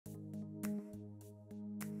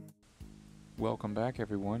Welcome back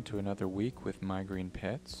everyone to another week with My Green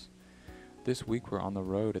Pets. This week we're on the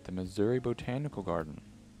road at the Missouri Botanical Garden.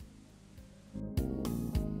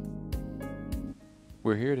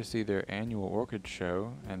 We're here to see their annual orchid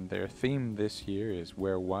show, and their theme this year is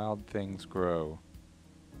Where Wild Things Grow.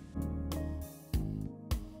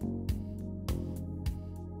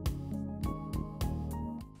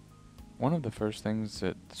 One of the first things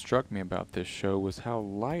that struck me about this show was how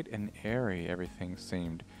light and airy everything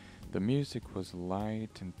seemed. The music was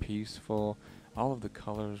light and peaceful. All of the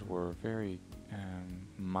colors were very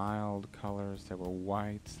mild colors. There were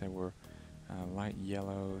whites, there were light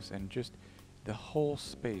yellows, and just the whole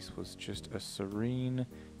space was just a serene,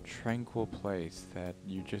 tranquil place that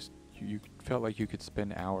you felt like you could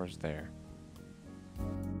spend hours there.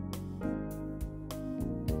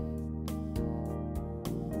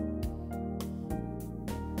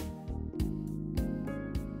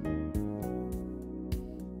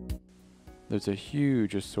 There's a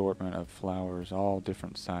huge assortment of flowers, all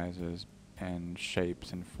different sizes and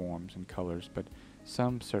shapes and forms and colors, but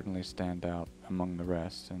some certainly stand out among the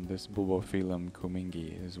rest, and this Bulbophyllum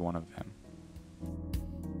cumingii is one of them.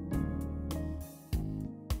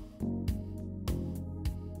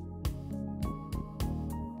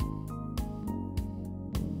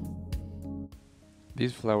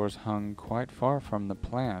 These flowers hung quite far from the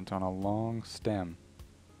plant on a long stem.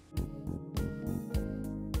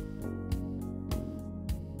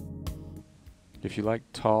 If you like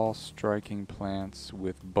tall, striking plants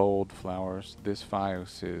with bold flowers, this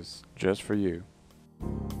Phaius is just for you.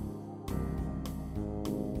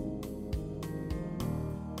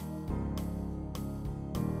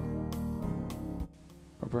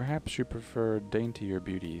 Or perhaps you prefer daintier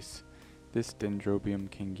beauties. This Dendrobium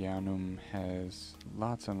kingianum has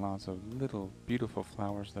lots and lots of little beautiful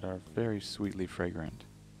flowers that are very sweetly fragrant.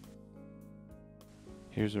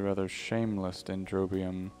 Here's a rather shameless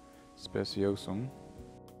Dendrobium speciosum.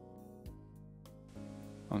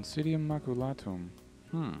 Oncidium maculatum.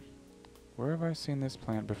 Where have I seen this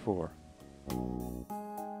plant before?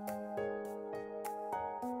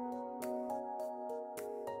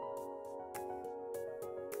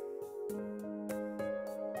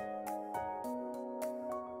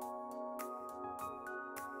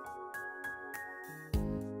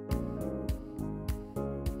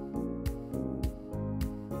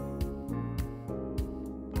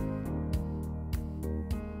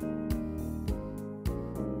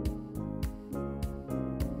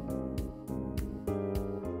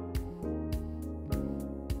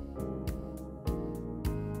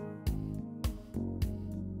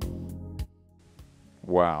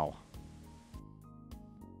 Wow.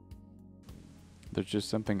 There's just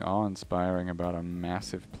something awe-inspiring about a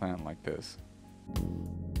massive plant like this.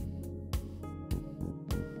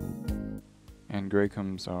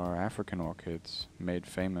 Angræcums are African orchids, made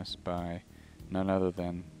famous by none other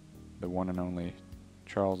than the one and only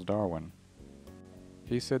Charles Darwin.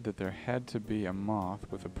 He said that there had to be a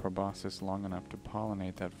moth with a proboscis long enough to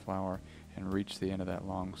pollinate that flower and reach the end of that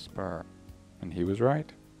long spur. And he was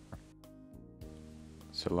right.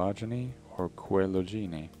 Coelogyne or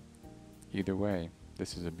Coelogyne. Either way,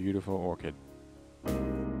 this is a beautiful orchid.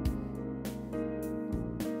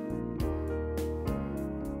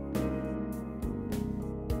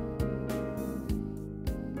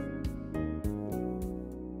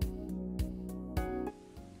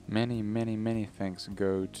 Many thanks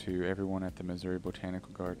go to everyone at the Missouri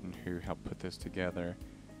Botanical Garden who helped put this together.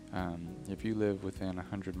 If you live within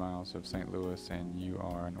 100 miles of St. Louis and you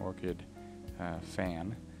are an orchid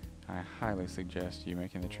fan, I highly suggest you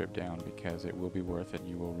making the trip down because it will be worth it.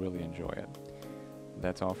 You will really enjoy it.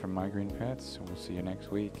 That's all from My Green Pets. We'll see you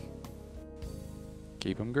next week.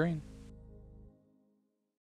 Keep 'em green.